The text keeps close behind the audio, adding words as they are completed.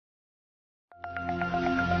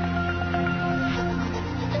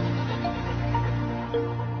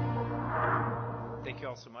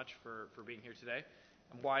all so much for being here today.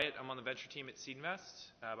 I'm Wyatt. I'm on the venture team at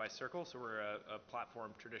SeedInvest by Circle. So we're a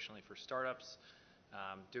platform traditionally for startups,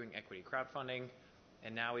 doing equity crowdfunding,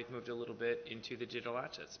 and now we've moved a little bit into the digital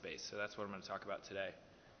asset space. So that's what I'm going to talk about today.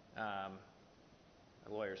 Our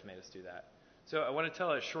lawyers made us do that. So I want to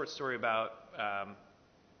tell a short story about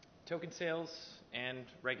token sales and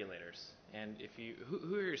regulators. And if you,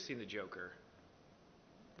 who here has seen The Joker?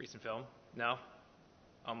 Recent film? No?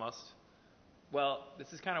 Almost? Well,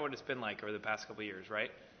 this is kind of what it's been like over the past couple of years, right?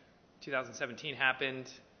 2017 happened,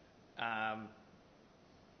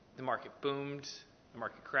 the market boomed, the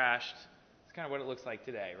market crashed. It's kind of what it looks like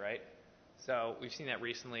today, right? So we've seen that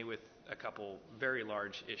recently with a couple very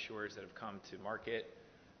large issuers that have come to market,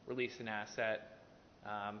 released an asset,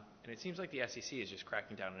 and it seems like the SEC is just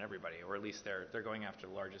cracking down on everybody, or at least they're going after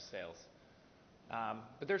the largest sales.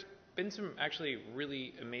 But there's been some actually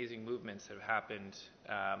really amazing movements that have happened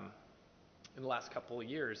in the last couple of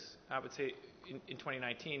years. I would say in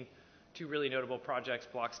 2019, two really notable projects,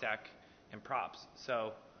 Blockstack and Props.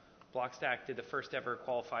 So Blockstack did the first ever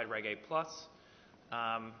qualified Reg A+.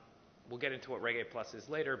 We'll get into what Reg A+ is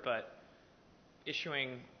later, but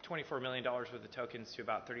issuing $24 million worth of tokens to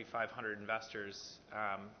about 3,500 investors,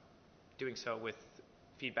 doing so with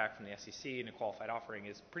feedback from the SEC and a qualified offering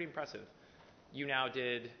is pretty impressive. You now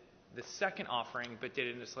did the second offering, but did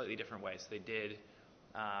it in a slightly different way. So they did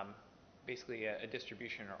basically a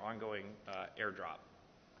distribution or ongoing airdrop.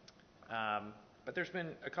 But there's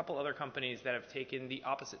been a couple other companies that have taken the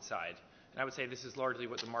opposite side. And I would say this is largely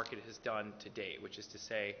what the market has done to date, which is to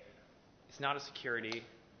say it's not a security,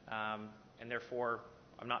 and therefore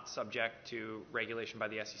I'm not subject to regulation by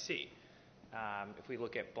the SEC. If we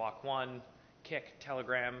look at Block 1, Kick,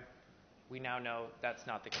 Telegram, we now know that's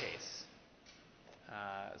not the case.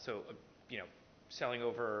 Selling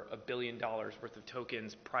over $1 billion worth of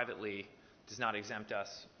tokens privately does not exempt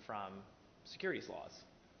us from securities laws.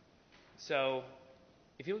 So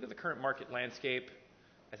if you look at the current market landscape,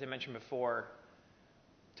 as I mentioned before,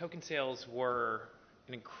 token sales were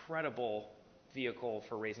an incredible vehicle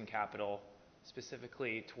for raising capital,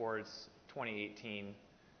 specifically towards 2018,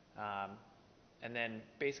 and then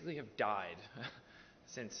basically have died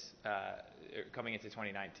since coming into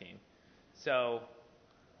 2019. So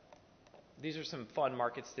these are some fun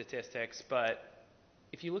market statistics, but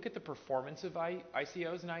if you look at the performance of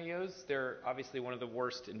ICOs and IEOs, they're obviously one of the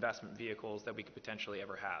worst investment vehicles that we could potentially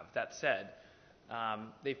ever have. That said,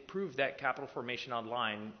 they've proved that capital formation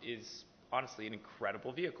online is honestly an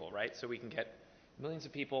incredible vehicle, right? So we can get millions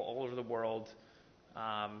of people all over the world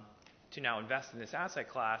to now invest in this asset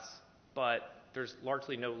class, but there's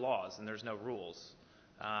largely no laws and there's no rules.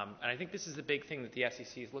 And I think this is the big thing that the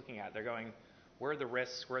SEC is looking at. They're going, where are the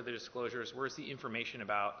risks? Where are the disclosures? Where's the information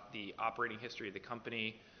about the operating history of the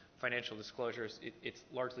company, financial disclosures? It's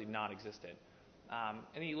largely non-existent. And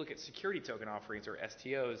then you look at security token offerings, or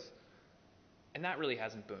STOs, and that really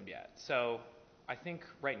hasn't boomed yet. So I think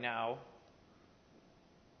right now,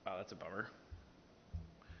 wow, that's a bummer.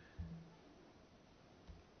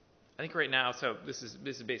 I think right now, so this is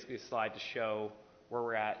basically a slide to show where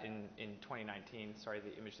we're at in 2019. Sorry,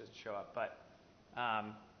 the image doesn't show up, but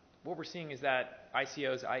what we're seeing is that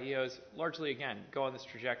ICOs, IEOs, largely, again, go on this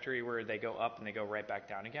trajectory where they go up and they go right back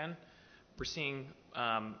down again. We're seeing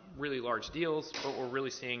really large deals, but what we're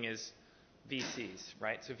really seeing is VCs,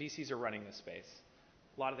 right? So VCs are running this space.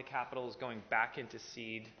 A lot of the capital is going back into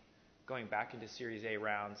seed, going back into Series A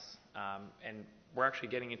rounds, and we're actually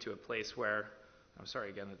getting into a place where, I'm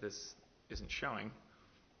sorry again that this isn't showing.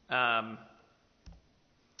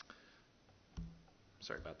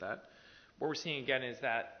 Sorry about that. What we're seeing again is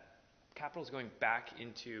that capital is going back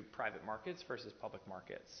into private markets versus public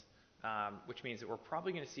markets, which means that we're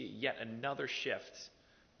probably going to see yet another shift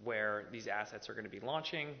where these assets are going to be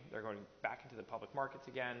launching. They're going back into the public markets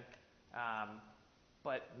again.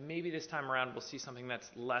 But maybe this time around we'll see something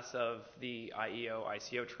that's less of the IEO,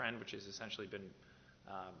 ICO trend, which has essentially been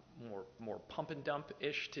more pump and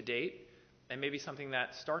dump-ish to date, and maybe something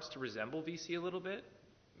that starts to resemble VC a little bit,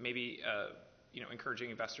 maybe encouraging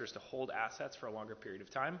investors to hold assets for a longer period of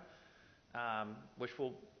time, which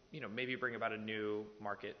will maybe bring about a new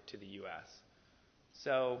market to the US.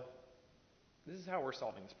 So this is how we're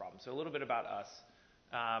solving this problem. So a little bit about us.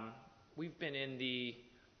 We've been in the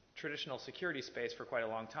traditional security space for quite a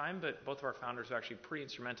long time, but both of our founders are actually pretty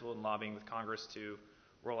instrumental in lobbying with Congress to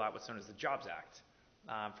roll out what's known as the Jobs Act.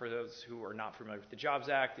 For those who are not familiar with the Jobs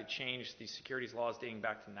Act, it changed the securities laws dating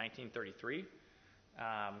back to 1933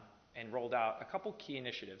 and rolled out a couple key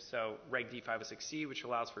initiatives. So Reg D 506C, which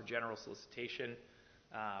allows for general solicitation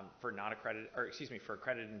for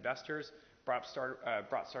accredited investors, brought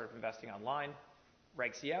startup investing online.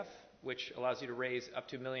 Reg CF, which allows you to raise up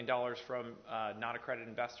to $1 million from non-accredited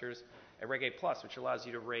investors, and Reg A Plus, which allows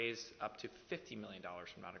you to raise up to $50 million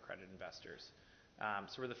from non-accredited investors.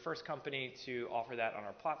 So we're the first company to offer that on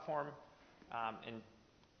our platform, and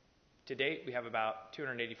to date we have about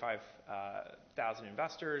 285,000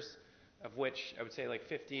 investors, of which I would say like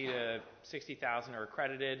 50 to 60,000 are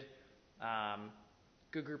accredited.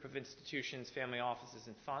 Good group of institutions, family offices,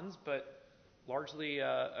 and funds, but largely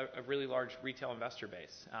a really large retail investor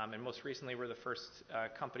base. And most recently, we're the first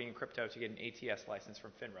company in crypto to get an ATS license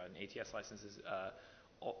from FINRA. An ATS license is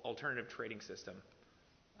alternative trading system.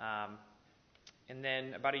 And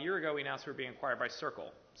then about a year ago, we announced we were being acquired by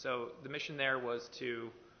Circle. So the mission there was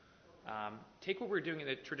to take what we're doing in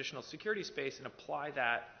the traditional security space and apply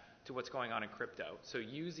that to what's going on in crypto. So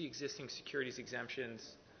use the existing securities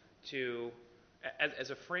exemptions as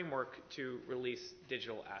a framework to release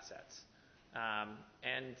digital assets.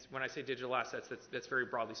 And when I say digital assets, that's very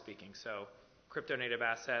broadly speaking. So crypto native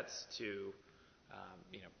assets to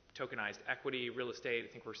tokenized equity, real estate.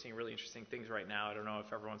 I think we're seeing really interesting things right now. I don't know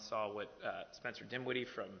if everyone saw what Spencer Dinwiddie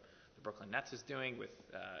from the Brooklyn Nets is doing with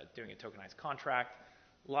doing a tokenized contract.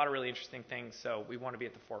 A lot of really interesting things. So we want to be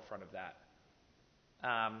at the forefront of that.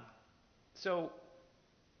 So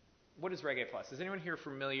what is Reg A Plus? Is anyone here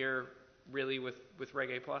familiar really with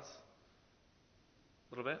Reg A Plus?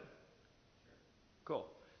 A little bit? Cool.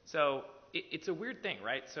 So it's a weird thing,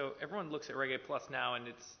 right? So everyone looks at Reg A Plus now, and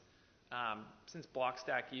it's since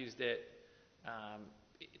Blockstack used it,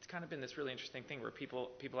 it's kind of been this really interesting thing where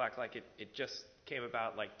people act like it just came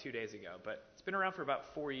about like 2 days ago, but it's been around for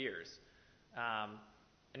about 4 years.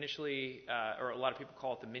 Initially, or a lot of people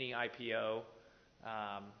call it the mini IPO,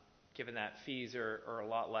 given that fees are a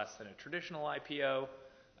lot less than a traditional IPO.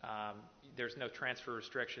 There's no transfer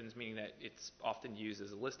restrictions, meaning that it's often used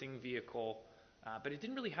as a listing vehicle. But it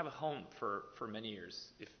didn't really have a home for many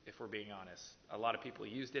years, if we're being honest. A lot of people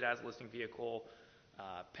used it as a listing vehicle.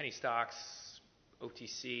 Penny stocks,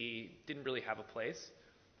 OTC, didn't really have a place.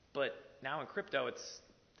 But now in crypto, it's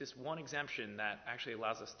this one exemption that actually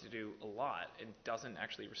allows us to do a lot and doesn't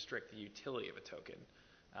actually restrict the utility of a token.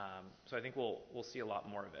 So I think we'll see a lot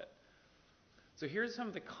more of it. So here's some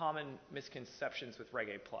of the common misconceptions with Reg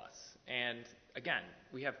A+. And again,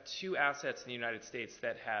 we have 2 assets in the United States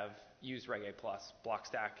that have used Reg A+,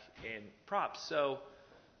 Blockstack and Props. So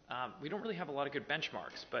we don't really have a lot of good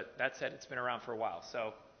benchmarks, but that said, it's been around for a while.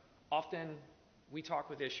 So often we talk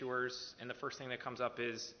with issuers, and the first thing that comes up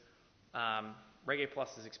is Reg A+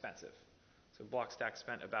 is expensive. So Blockstack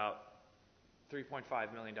spent about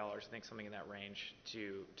 $3.5 million, I think something in that range,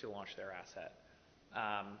 to launch their asset.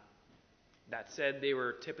 That said, they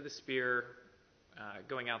were tip of the spear,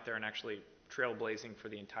 going out there and actually trailblazing for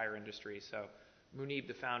the entire industry. So Munib,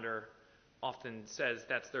 the founder, often says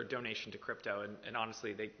that's their donation to crypto, and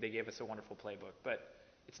honestly, they gave us a wonderful playbook, but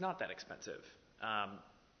it's not that expensive.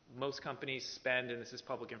 Most companies spend, and this is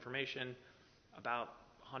public information, about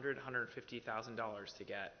 $100,000, $150,000 to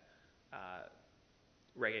get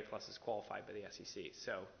Reg A Pluses qualified by the SEC.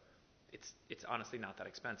 So it's honestly not that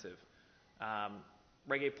expensive.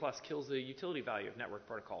 Reg A Plus kills the utility value of network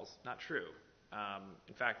protocols. Not true.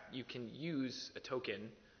 In fact, you can use a token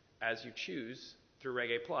as you choose through Reg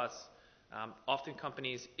A Plus. Often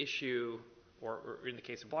companies issue, or in the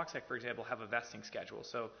case of Blockstack, for example, have a vesting schedule.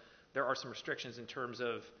 So there are some restrictions in terms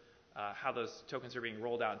of how those tokens are being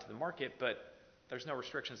rolled out into the market, but there's no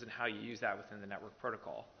restrictions in how you use that within the network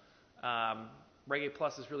protocol. Reg A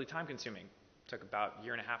Plus is really time consuming. It took about a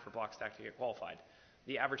year and a half for Blockstack to get qualified.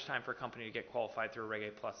 The average time for a company to get qualified through a Reg A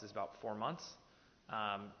Plus is about 4 months.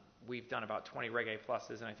 We've done about 20 Reg A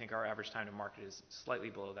Pluses, and I think our average time to market is slightly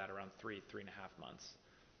below that, around 3.5 months.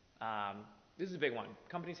 This is a big one.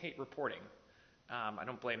 Companies hate reporting. I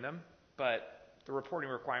don't blame them, but the reporting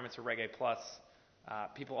requirements of Reg A Plus,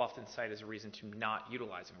 people often cite as a reason to not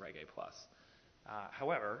utilizing Reg A Plus.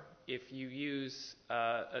 However, if you use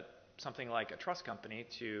something like a trust company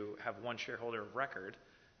to have one shareholder of record,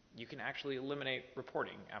 you can actually eliminate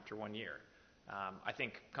reporting after 1 year. I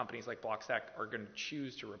think companies like Blockstack are going to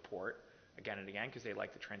choose to report again and again because they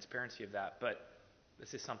like the transparency of that, but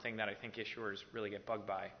this is something that I think issuers really get bugged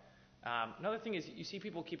by. Another thing is you see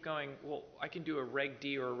people keep going, well, I can do a Reg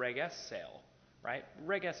D or a Reg S sale, right?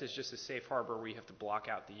 Reg S is just a safe harbor where you have to block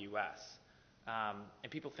out the US. And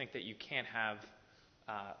people think that you can't have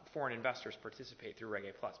foreign investors participate through Reg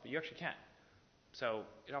A+, but you actually can. So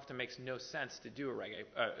it often makes no sense to do a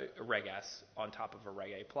Reg S on top of a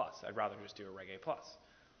Reg A+. I'd rather just do a Reg A+.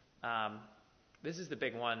 This is the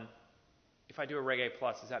big one. If I do a Reg A+,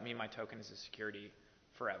 does that mean my token is a security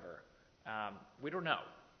forever? We don't know.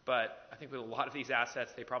 but I think with a lot of these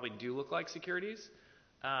assets, they probably do look like securities.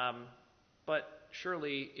 But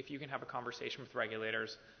surely, if you can have a conversation with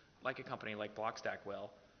regulators, like a company like Blockstack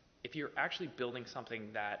will, if you're actually building something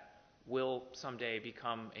that will someday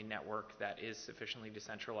become a network that is sufficiently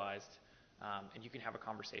decentralized, and you can have a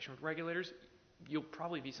conversation with regulators, you'll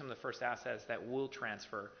probably be some of the first assets that will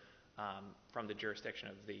transfer from the jurisdiction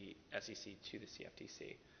of the SEC to the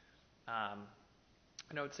CFTC.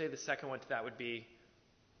 And I would say the second one to that would be,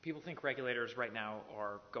 people think regulators right now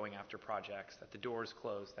are going after projects, that the door is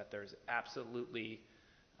closed, that there's absolutely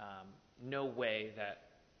no way that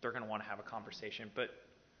they're going to want to have a conversation. But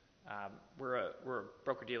we're a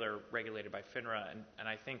broker-dealer regulated by FINRA, and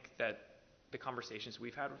I think that the conversations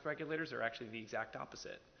we've had with regulators are actually the exact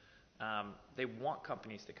opposite. They want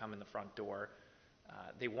companies to come in the front door.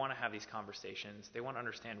 They want to have these conversations. They want to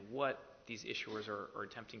understand what these issuers are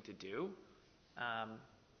attempting to do.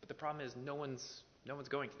 But the problem is no one's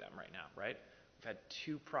going to them right now, right? We've had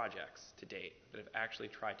 2 projects to date that have actually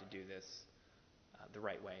tried to do this the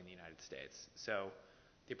right way in the United States. So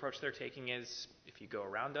the approach they're taking is, if you go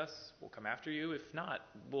around us, we'll come after you. If not,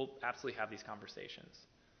 we'll absolutely have these conversations.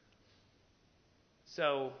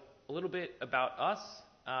 So a little bit about us.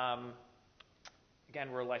 Again,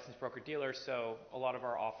 we're a licensed broker-dealer, so a lot of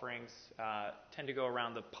our offerings tend to go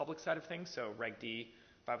around the public side of things, so Reg D,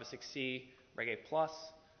 506C, Reg A+.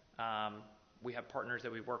 We have partners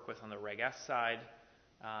that we work with on the Reg S side.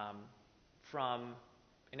 From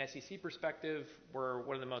an SEC perspective, we're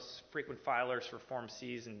one of the most frequent filers for Form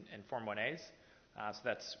Cs and Form 1As. So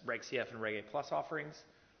that's Reg CF and Reg A+ offerings.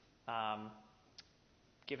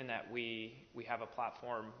 Given that we have a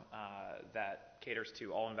platform that caters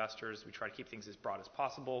to all investors, we try to keep things as broad as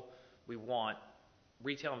possible. We want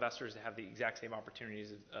retail investors to have the exact same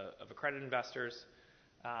opportunities of accredited investors.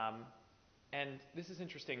 And this is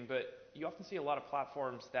interesting, but you often see a lot of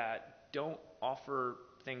platforms that don't offer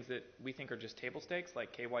things that we think are just table stakes,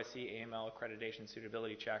 like KYC, AML, accreditation,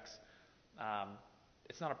 suitability checks.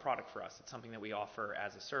 It's not a product for us. It's something that we offer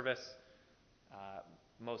as a service.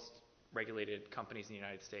 Most regulated companies in the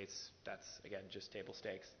United States, that's, again, just table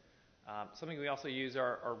stakes. Something we also use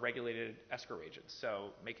are regulated escrow agents. So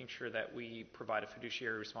making sure that we provide a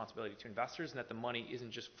fiduciary responsibility to investors and that the money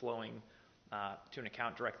isn't just flowing to an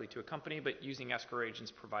account directly to a company, but using escrow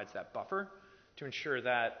agents provides that buffer to ensure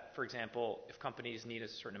that, for example, if companies need a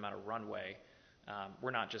certain amount of runway,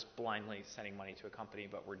 we're not just blindly sending money to a company,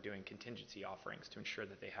 but we're doing contingency offerings to ensure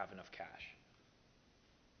that they have enough cash.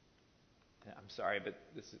 I'm sorry, but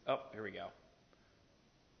this is, oh, here we go.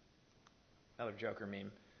 Another Joker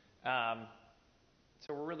meme.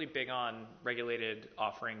 So we're really big on regulated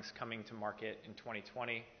offerings coming to market in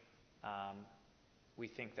 2020. We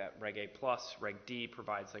think that Reg A+, Reg D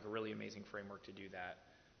provides like a really amazing framework to do that.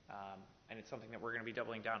 And it's something that we're going to be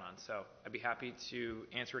doubling down on. So I'd be happy to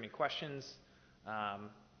answer any questions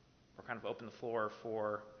or kind of open the floor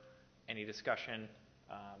for any discussion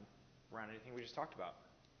around anything we just talked about.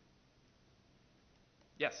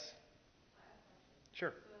 Yes? I have a question.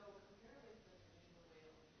 Sure. So compared with the traditional way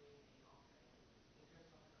of doing an offering, in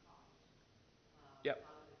terms of the cost, Yep.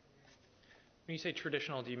 how does it compare with this? When you say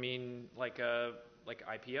traditional, do you mean like a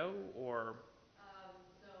IPO or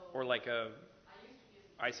like a I used to be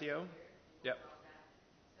a ICO? here Yep. before that.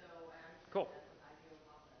 So I understand Cool. that for the IPO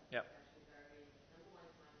process, Yep. it's actually very, number one,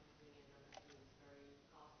 it's time consuming, and number 2, it's very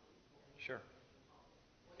costly for any Sure. organization public.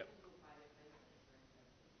 When Yep. you do private placement, it's very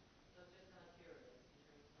expensive. So I'm just kind of curious in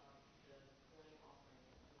terms of the coin offering,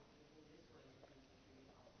 in this way to do securities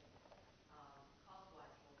offering,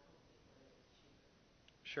 cost-wise for a company, whether it's cheaper.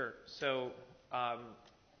 Sure. So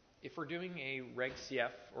if we're doing a Reg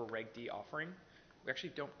CF or Reg D offering, we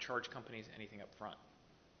actually don't charge companies anything up front.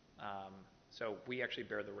 So we actually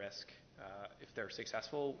bear the risk. If they're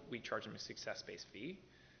successful, we charge them a success-based fee.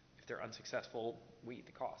 If they're unsuccessful, we eat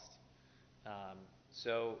the cost.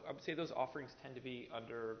 So I would say those offerings tend to be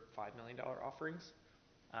under $5 million offerings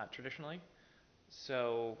traditionally.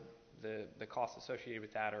 So the costs associated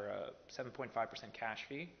with that are a 7.5% cash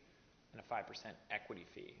fee and a 5% equity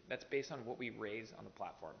fee. That's based on what we raise on the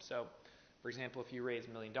platform. So, for example, if you raise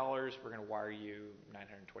 $1 million, we're going to wire you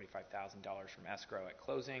 $925,000 from escrow at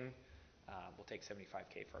closing. We'll take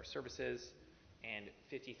 $75K for our services, and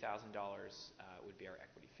 $50,000 would be our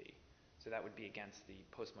equity fee. So that would be against the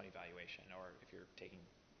post-money valuation, or if you're taking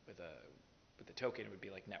with the token, it would be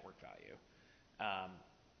like network value.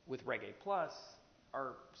 With Reg A+,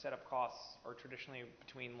 our setup costs are traditionally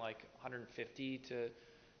between like $150,000 to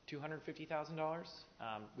 $250,000.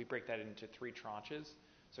 We break that into 3 tranches.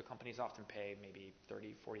 So companies often pay maybe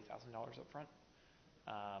 $30,000, $40,000 up front.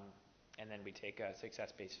 And then we take a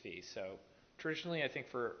success-based fee. So Traditionally, I think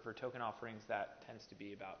for token offerings, that tends to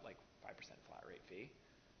be about like 5% flat rate fee.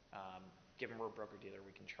 Given we're a broker-dealer,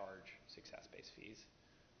 we can charge success-based fees.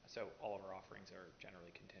 So all of our offerings are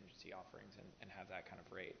generally contingency offerings and have that kind of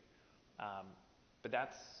rate. But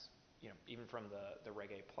that's, even from the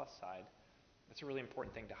Reg A Plus side, that's a really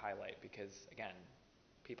important thing to highlight because, again,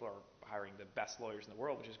 people are hiring the best lawyers in the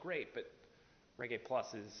world, which is great, but Reg A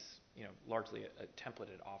Plus is, largely a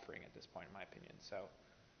templated offering at this point, in my opinion. So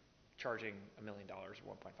charging $1 million or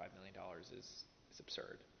 $1.5 million is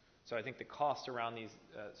absurd. So I think the cost around these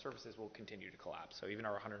services will continue to collapse. So even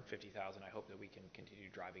our $150,000, I hope that we can continue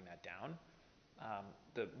driving that down.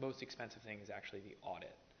 The most expensive thing is actually the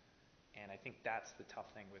audit. And I think that's the tough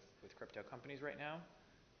thing with crypto companies right now.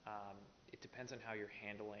 It depends on how you're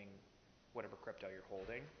handling whatever crypto you're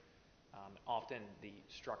holding. Often the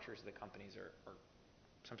structures of the companies are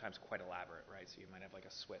sometimes quite elaborate, right? So you might have like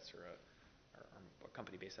a Swiss or a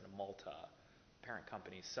company based out of Malta, parent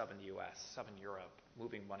company sub in the US, sub in Europe,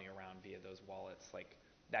 moving money around via those wallets. Like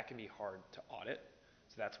that can be hard to audit.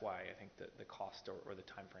 So that's why I think the cost or the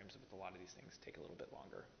time frames with a lot of these things take a little bit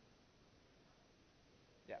longer.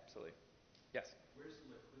 Yeah, absolutely. Yes? Where's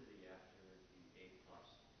the liquidity after the A+? It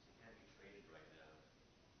can't be traded right now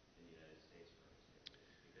in the United States, for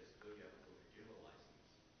example, because though you have a broker-dealer license,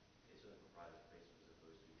 it's only for private placement as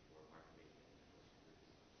opposed to for market making and for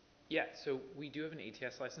securities. Yeah, so we do have an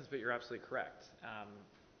ATS license, but you're absolutely correct.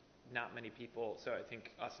 Not many people, so I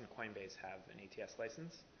think us and Coinbase have an ATS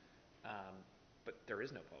license, but there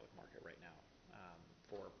is no public market right now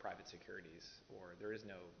for private securities, or there is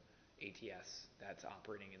no ATS that's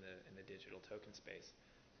operating in the digital token space.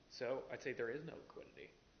 So I'd say there is no liquidity.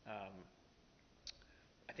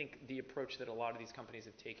 I think the approach that a lot of these companies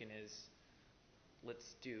have taken is,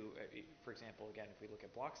 let's do, for example, again, if we look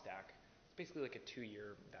at Blockstack, it's basically like a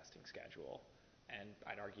 2-year investing schedule. And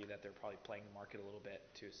I'd argue that they're probably playing the market a little bit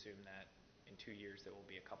to assume that in 2 years there will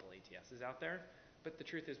be a couple ATSs out there. But the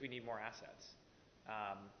truth is we need more assets.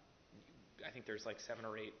 I think there's like 7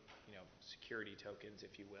 or 8, security tokens,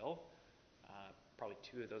 if you will. Probably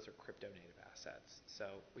 2 of those are crypto native assets. So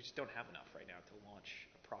we just don't have enough right now to launch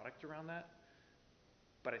a product around that.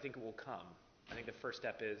 But I think it will come. I think the first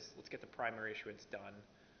step is let's get the primary issuance done,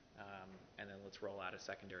 and then let's roll out a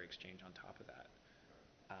secondary exchange on top of that.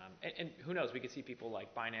 And who knows, we could see people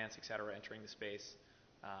like Binance, et cetera, entering the space.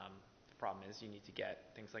 The problem is you need to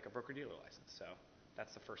get things like a broker-dealer license. So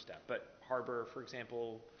that's the first step. But Harbor, for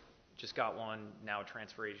example, just got one, now a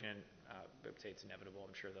transfer agent. I would say it's inevitable.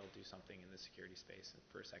 I'm sure they'll do something in the security space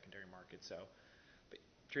for a secondary market. So, but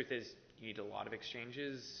truth is, you need a lot of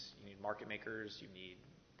exchanges. You need market makers. You need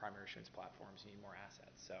primary issuance platforms. You need more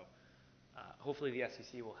assets. So hopefully the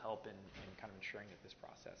SEC will help in kind of ensuring that this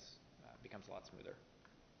process becomes a lot smoother.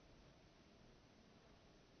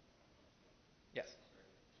 Yes? Sorry,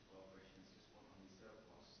 12 questions. Just one on the setup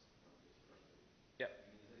costs, 150 roughly. Yep. I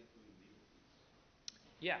mean, is that including legal fees?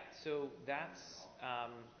 Yeah, so that's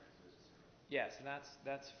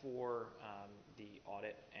that's for the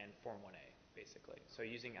audit and Form 1A, basically. So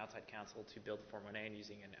using outside counsel to build Form 1A and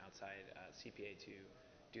using an outside CPA to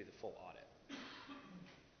do the full audit. And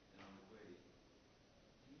on liquidity,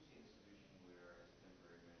 can you see a solution where, as a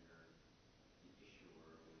temporary measure, the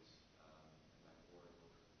issuer would have an order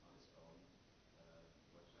book on its own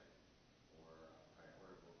website, or an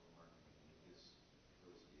order book for market making? Because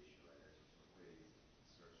if it was the issuer, there's liquidity,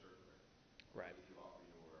 it's sort of circular. Right. If you offer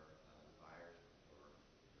the buyers of your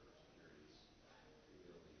securities the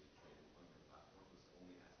ability to trade it on your platform, it's the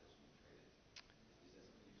only assets being traded. Is that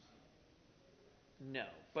something you've seen? No,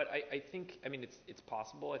 but I think, it's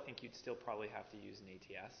possible. I think you'd still probably have to use an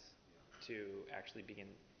ATS to actually begin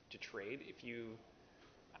to trade.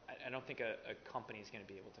 I don't think a company is going to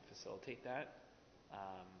be able to facilitate that.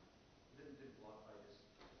 Didn't BlockFi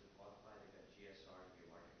they got GSR to be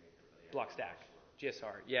a market maker, but they have Blockstack,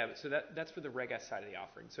 GSR. Yeah, so that's for the Reg S side of the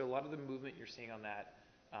offering. So a lot of the movement you're seeing on that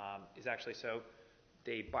is actually, so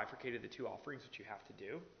they bifurcated the 2 offerings, which you have to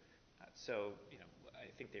do. So, I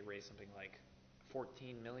think they raised something like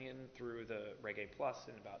 14 million through the Reg A Plus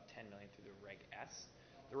and about 10 million through the Reg S.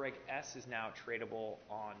 The Reg S is now tradable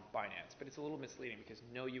on Binance, but it's a little misleading because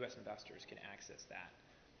no U.S. investors can access that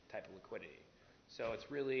type of liquidity. So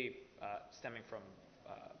it's really stemming from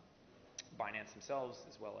Binance themselves,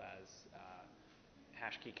 as well as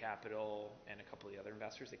Hashkey Capital and a couple of the other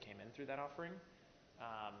investors that came in through that offering.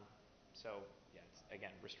 So yeah, it's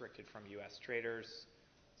again restricted from U.S. traders.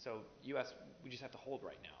 So U.S. we just have to hold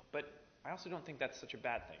right now. But I also don't think that's such a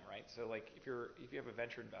bad thing, right? So like if you have a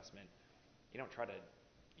venture investment, you don't try to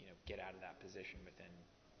get out of that position within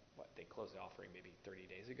they closed the offering maybe 30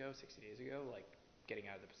 days ago, 60 days ago. Like getting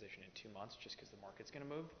out of the position in 2 months just because the market's going to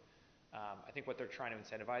move. I think what they're trying to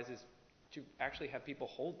incentivize is to actually have people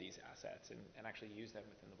hold these assets and actually use them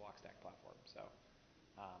within the Blockstack platform. So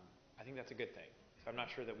I think that's a good thing. So I'm not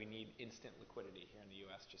sure that we need instant liquidity here in the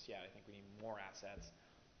U.S. just yet. I think we need more assets.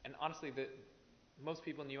 And honestly, most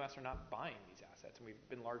people in the U.S. are not buying these assets, and we've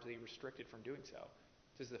been largely restricted from doing so.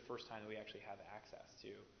 This is the first time that we actually have access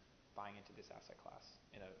to buying into this asset class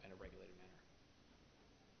in a regulated manner.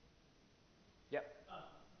 Yep.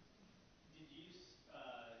 Did you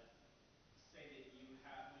say that you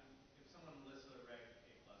have, if someone lists a Reg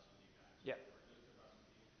A plus with you guys, Yep. or goes to Bus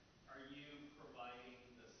with you, are you providing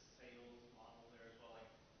the sales model there as well?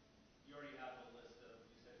 Like, you already have a list of,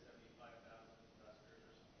 you said 75,000 investors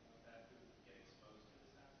or something like that who get exposed to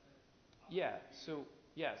this asset?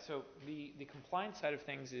 So the compliance side of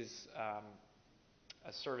things is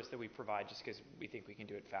a service that we provide just because we think we can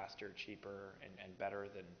do it faster, cheaper, and better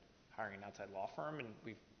than hiring an outside law firm. And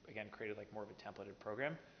we've, again, created like more of a templated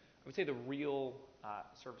program. I would say the real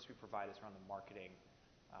service we provide is around the marketing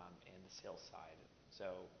and the sales side.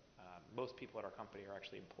 So most people at our company are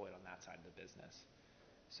actually employed on that side of the business.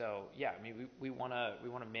 So yeah, I mean, we want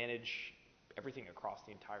to manage everything across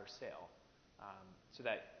the entire sale, so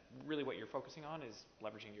that really what you're focusing on is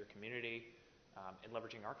leveraging your community and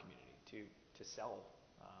leveraging our community to sell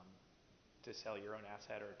your own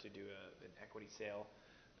asset or to do an equity sale.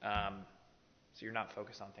 So you're not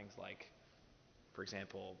focused on things like, for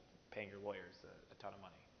example, paying your lawyers a ton of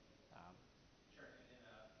money. Sure. And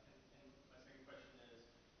my second question is,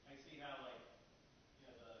 I see how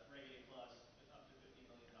the Reg A plus up to $50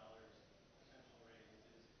 million potential raised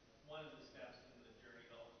is one of the steps in the journey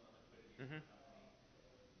to ultimate liquidity for the company.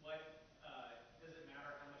 Does it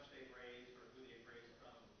matter how much they've raised or who they've raised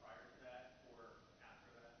from prior to that or after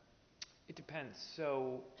that? It depends.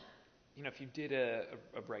 So, if you did a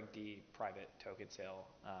Reg D private token sale,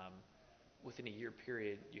 within a year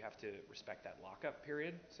period, you have to respect that lockup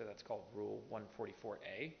period. So that's called Rule 144A.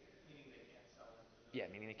 Meaning they can't sell into Yeah,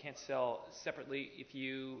 meaning they can't sell separately. If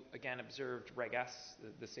you, again, observed Reg S,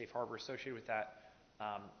 the safe harbor associated with that,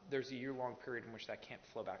 there's a year-long period in which that can't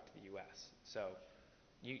flow back to the U.S. So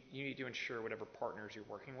you need to ensure whatever partners you're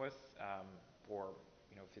working with, or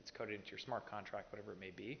if it's coded into your smart contract, whatever it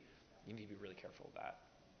may be, you need to be really careful of that.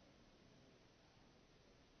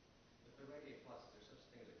 With the Reg A plus, is there such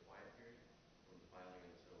thing as a quiet period from the filing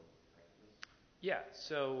until effectiveness? Yeah.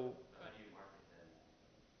 So how do you market then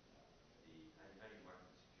how do you market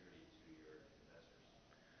the security to your investors?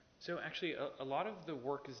 So actually, a lot of the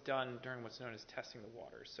work is done during what's known as testing the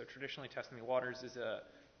waters. So traditionally, testing the waters is a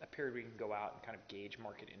period where you can go out and kind of gauge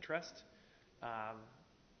market interest.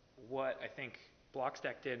 What I think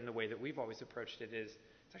Blockstack did, and the way that we've always approached it, is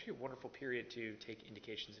it's actually a wonderful period to take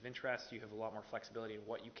indications of interest. You have a lot more flexibility in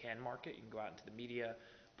what you can market. You can go out into the media,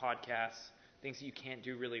 podcasts, things that you can't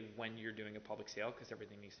do really when you're doing a public sale because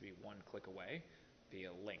everything needs to be one click away via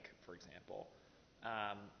link, for example.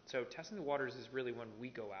 So testing the waters is really when we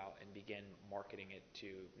go out and begin marketing it to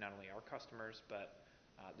not only our customers, but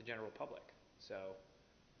the general public. So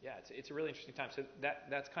yeah, it's a really interesting time. So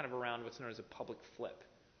that's kind of around what's known as a public flip,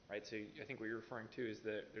 right? So I think what you're referring to is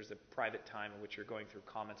that there's a private time in which you're going through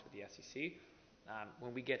comments with the SEC.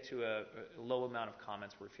 When we get to a low amount of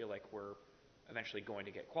comments where we feel like we're eventually going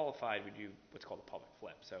to get qualified, we do what's called a public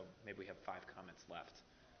flip. So maybe we have 5 comments left.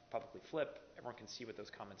 Publicly flip, everyone can see what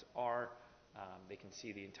those comments are. They can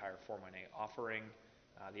see the entire Form 1A offering.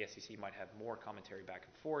 The SEC might have more commentary back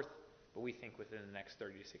and forth, but we think within the next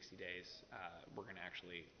 30 to 60 days, we're going to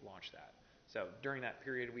actually launch that. So during that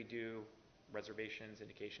period, we do reservations,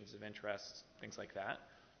 indications of interest, things like that,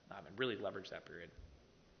 and really leverage that period.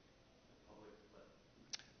 The public flip.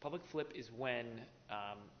 Public flip is when,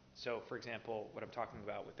 so for example, what I'm talking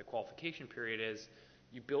about with the qualification period is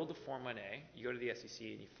you build a Form 1A, you go to the SEC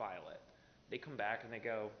and you file it. They come back and they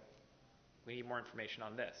go, we need more information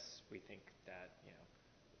on this. We think that,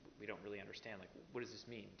 we don't really understand, like, what does this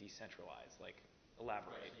mean, decentralized? Like,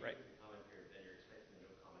 elaborate, right? So you the comment period, then you're expecting a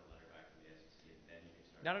no comment letter back from the SEC, and then you can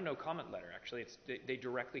start... Not a no comment letter, actually. They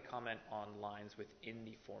directly comment on lines within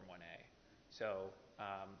the Form 1A. So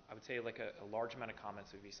I would say like a large amount of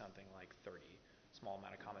comments would be something like 30. Small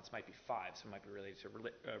amount of comments might be 5, so it might be related to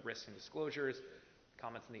risks and disclosures,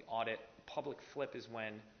 comments in the audit. Public flip is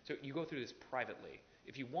when, so you go through this privately.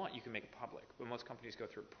 If you want, you can make it public, but most companies go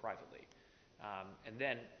through it privately. And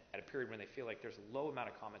then at a period when they feel like there's a low amount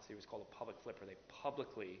of comments, they use called a public flip, where they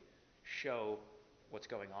publicly show what's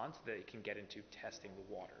going on so that they can get into testing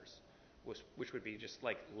the waters, which would be just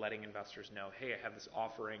like letting investors know, hey, I have this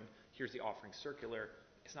offering, here's the offering circular,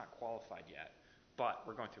 it's not qualified yet, but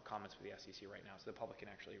we're going through comments with the SEC right now, so the public can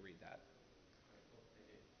actually read that. Right, cool.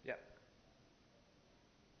 Yeah.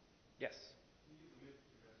 Yes. Will you limit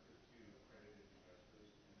investors to accredited investors?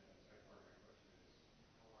 And then the second part of my question is,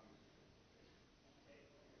 how long does it typically take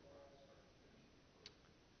to get a product start to finish to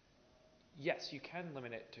close? Yes, you can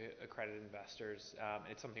limit it to accredited investors.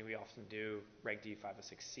 It's something we often do, Reg D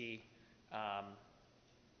 506C.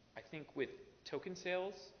 I think with token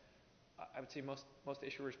sales, I would say most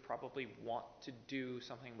issuers probably want to do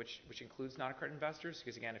something which includes non-accredited investors,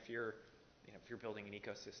 because again, if you're building an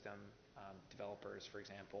ecosystem, developers, for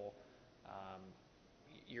example,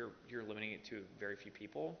 you're limiting it to very few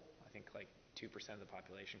people. I think like 2% of the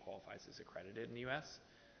population qualifies as accredited in the U.S.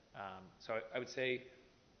 So I would say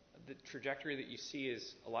the trajectory that you see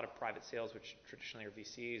is a lot of private sales, which traditionally are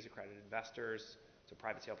VCs, accredited investors. So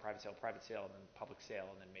private sale, private sale, private sale, and then public sale,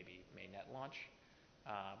 and then maybe mainnet launch.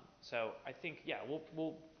 So I think, yeah,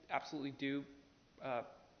 we'll absolutely do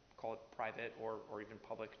call it private or even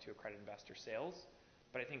public to accredited investor sales.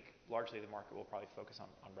 But I think largely the market will probably focus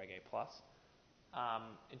on Reg A+.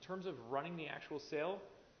 In terms of running the actual sale,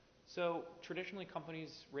 so traditionally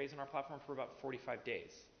companies raise on our platform for about 45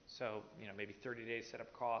 days. So maybe 30 days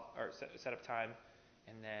setup cost or setup time,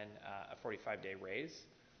 and then a 45-day raise.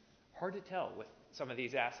 Hard to tell with some of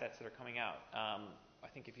these assets that are coming out. I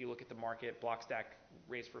think if you look at the market, Blockstack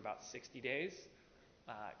raised for about 60 days.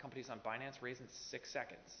 Companies on Binance raised in 6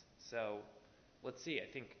 seconds. So let's see. I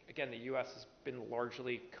think, again, the U.S. has been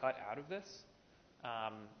largely cut out of this.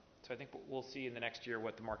 So I think we'll see in the next year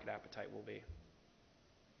what the market appetite will be.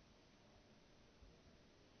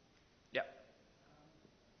 Yeah.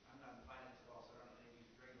 I'm not in finance at all, so I don't know any of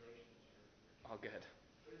these regulations you're All good.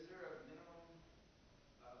 But is there a minimum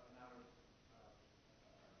amount of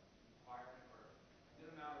requirement or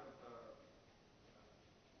minimum amount of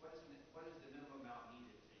what is the minimum amount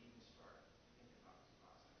needed to even start thinking about this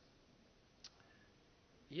process?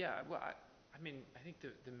 Yeah, well, I mean, I think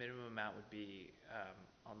the minimum amount would be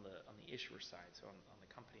on the issuer side, so on the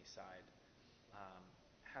company side,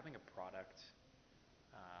 having a product,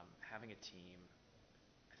 having a team.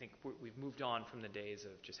 I think we've moved on from the days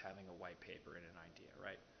of just having a white paper and an idea,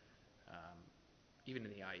 right? Even in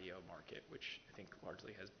the IEO market, which I think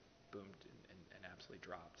largely has boomed and absolutely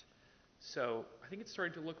dropped. So I think it's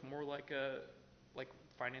starting to look more like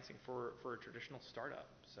financing for a traditional startup.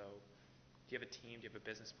 So do you have a team? Do you have a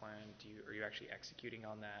business plan? Are you actually executing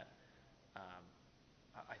on that?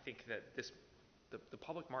 I think that the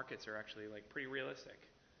public markets are actually like pretty realistic,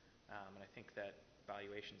 and I think that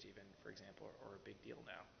valuations even, for example, are a big deal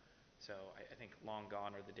now. So I think long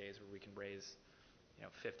gone are the days where we can raise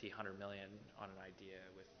 50, 100 million on an idea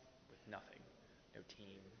with nothing, no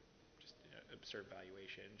team, just absurd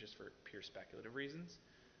valuation, just for pure speculative reasons.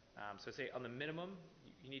 So I'd say on the minimum,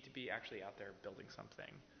 you need to be actually out there building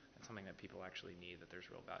something, and something that people actually need, that there's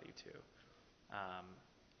real value to.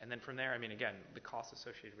 And then from there, I mean, again, the costs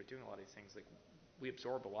associated with doing a lot of these things, like we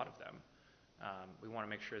absorb a lot of them. We want to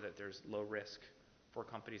make sure that there's low risk for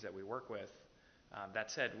companies that we work with. That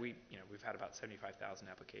said, we've had about 75,000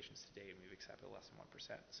 applications to date, and we've accepted less than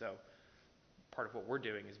 1%. So part of what we're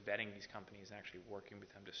doing is vetting these companies and actually working with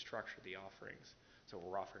them to structure the offerings. So what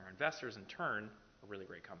we're offering our investors in turn are really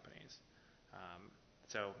great companies.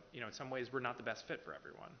 So in some ways, we're not the best fit for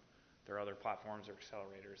everyone. There are other platforms or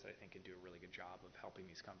accelerators that I think can do a really good job of helping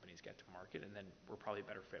these companies get to market, and then we're probably a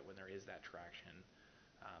better fit when there is that traction.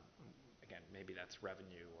 Again, maybe that's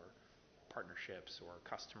revenue or partnerships or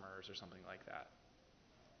customers or something like that.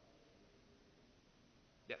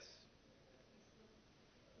 Yes.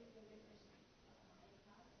 With the latest A+,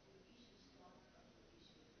 you issue stock or you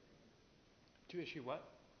issue token? To issue what?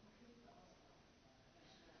 Token or stock?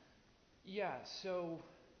 Share. Yeah, so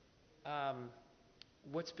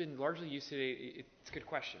what's been largely used today, it's a good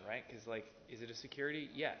question, right? Because is it a security?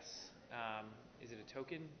 Yes. Is it a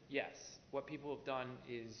token? Yes. What people have done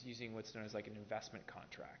is using what's known as like an investment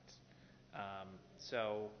contract.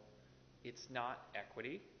 So it's not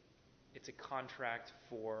equity. It's a contract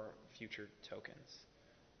for future tokens.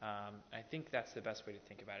 I think that's the best way to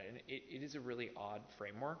think about it. And it is a really odd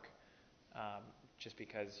framework, just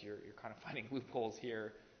because you're kind of finding loopholes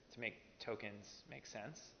here to make tokens make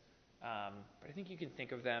sense. But I think you can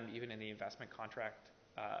think of them even in the investment contract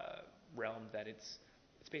realm that it's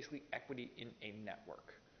basically equity in a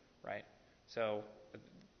network, right? So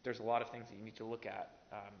there's a lot of things that you need to look at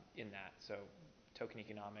in that. So token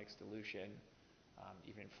economics, dilution,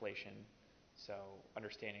 even inflation. So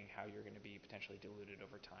understanding how you're going to be potentially diluted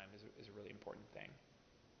over time is a really important thing.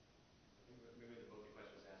 I think maybe the book the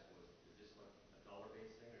question was asking was, is this like a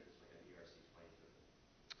dollar-based thing, or is this like an ERC-20 token?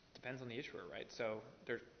 Depends on the issuer, right? So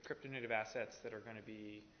there's crypto native assets that are going to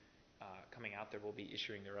be coming out there will be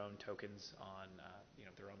issuing their own tokens on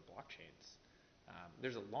their own blockchains.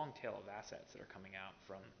 There's a long tail of assets that are coming out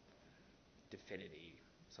from Definity,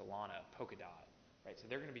 Solana, Polkadot, right? So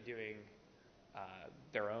they're going to be doing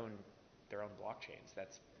their own blockchains.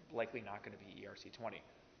 That's likely not going to be ERC20.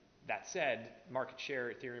 That said, market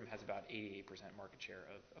share, Ethereum has about 88% market share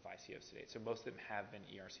of ICOs today. So most of them have been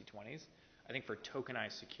ERC20s. I think for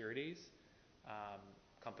tokenized securities,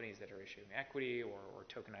 companies that are issuing equity or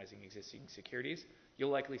tokenizing existing securities,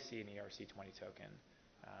 you'll likely see an ERC20 token.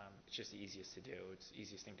 It's just the easiest to do. It's the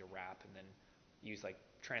easiest thing to wrap and then use like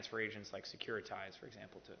transfer agents like Securitize, for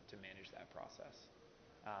example, to manage that process.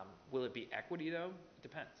 Will it be equity though? It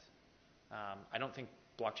depends. I don't think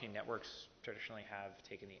blockchain networks traditionally have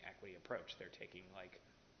taken the equity approach. They're taking like,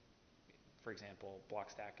 for example,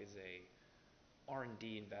 Blockstack is a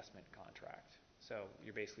R&D investment contract. So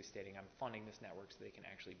you're basically stating, I'm funding this network so they can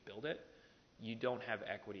actually build it. You don't have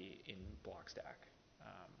equity in Blockstack.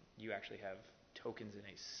 You actually have tokens in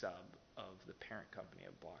a sub of the parent company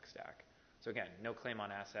of Blockstack. So again, no claim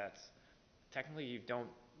on assets. Technically, you don't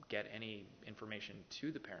get any information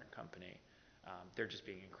to the parent company. They're just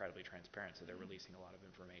being incredibly transparent, so they're releasing a lot of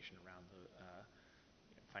information around the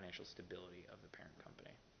financial stability of the parent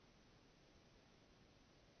company.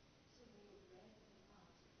 So will you let the fund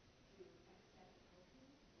to accept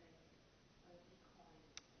tokens like Bitcoin?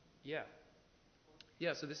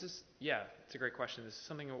 Yeah. So this is, it's a great question. This is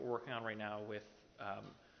something that we're working on right now with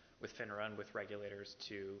FINRA and with regulators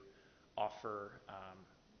to offer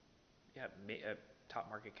top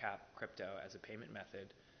market cap crypto as a payment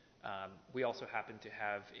method. We also happen to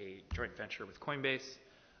have a joint venture with Coinbase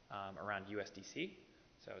around USDC.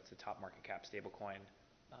 So it's a top market cap stablecoin.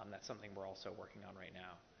 That's something we're also working on right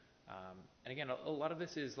now. And again, a lot of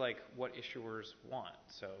this is like what issuers want.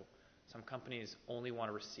 So some companies only want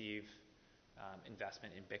to receive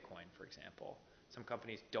investment in Bitcoin, for example. Some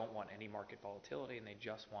companies don't want any market volatility and they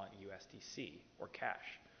just want USDC or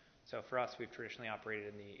cash. So for us, we've traditionally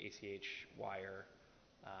operated in the ACH wire,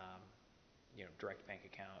 direct bank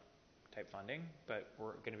account type funding, but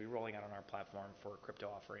we're going to be rolling out on our platform for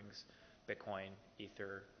crypto offerings, Bitcoin,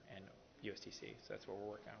 Ether, and USDC. So that's what we're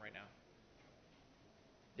working on right now.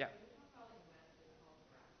 Yeah. Can you talk about investment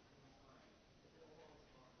contracts in this line? Is it overall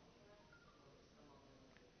smart contracts or some of them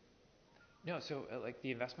are security? No, so like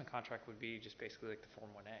the investment contract would be just basically like the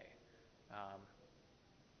Form 1A.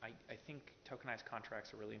 I think tokenized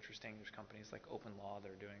contracts are really interesting. There's companies like OpenLaw that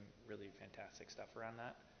are doing really fantastic stuff around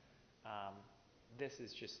that. This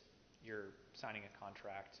is just you're signing a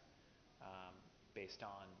contract based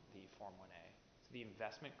on the Form 1A. So the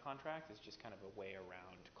investment contract is just kind of a way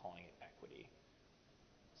around calling it equity.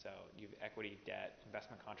 So you've equity, debt,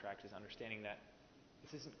 investment contract is understanding that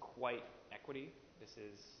this isn't quite equity. This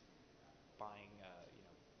is buying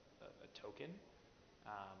a token.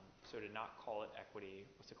 So to not call it equity,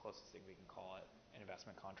 what's the closest thing we can call it? An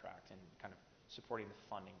investment contract and kind of supporting the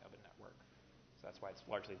funding of a network. So that's why it's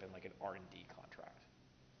largely been like an R&D contract.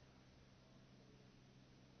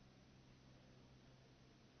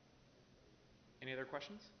 Any other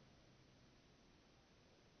questions?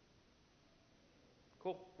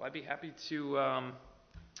 Cool. Well, I'd be happy to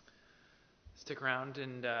stick around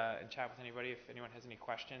and chat with anybody if anyone has any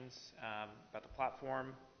questions about the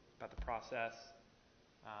platform, about the process.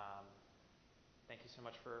 Thank you so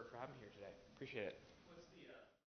much for having me here today. Appreciate it.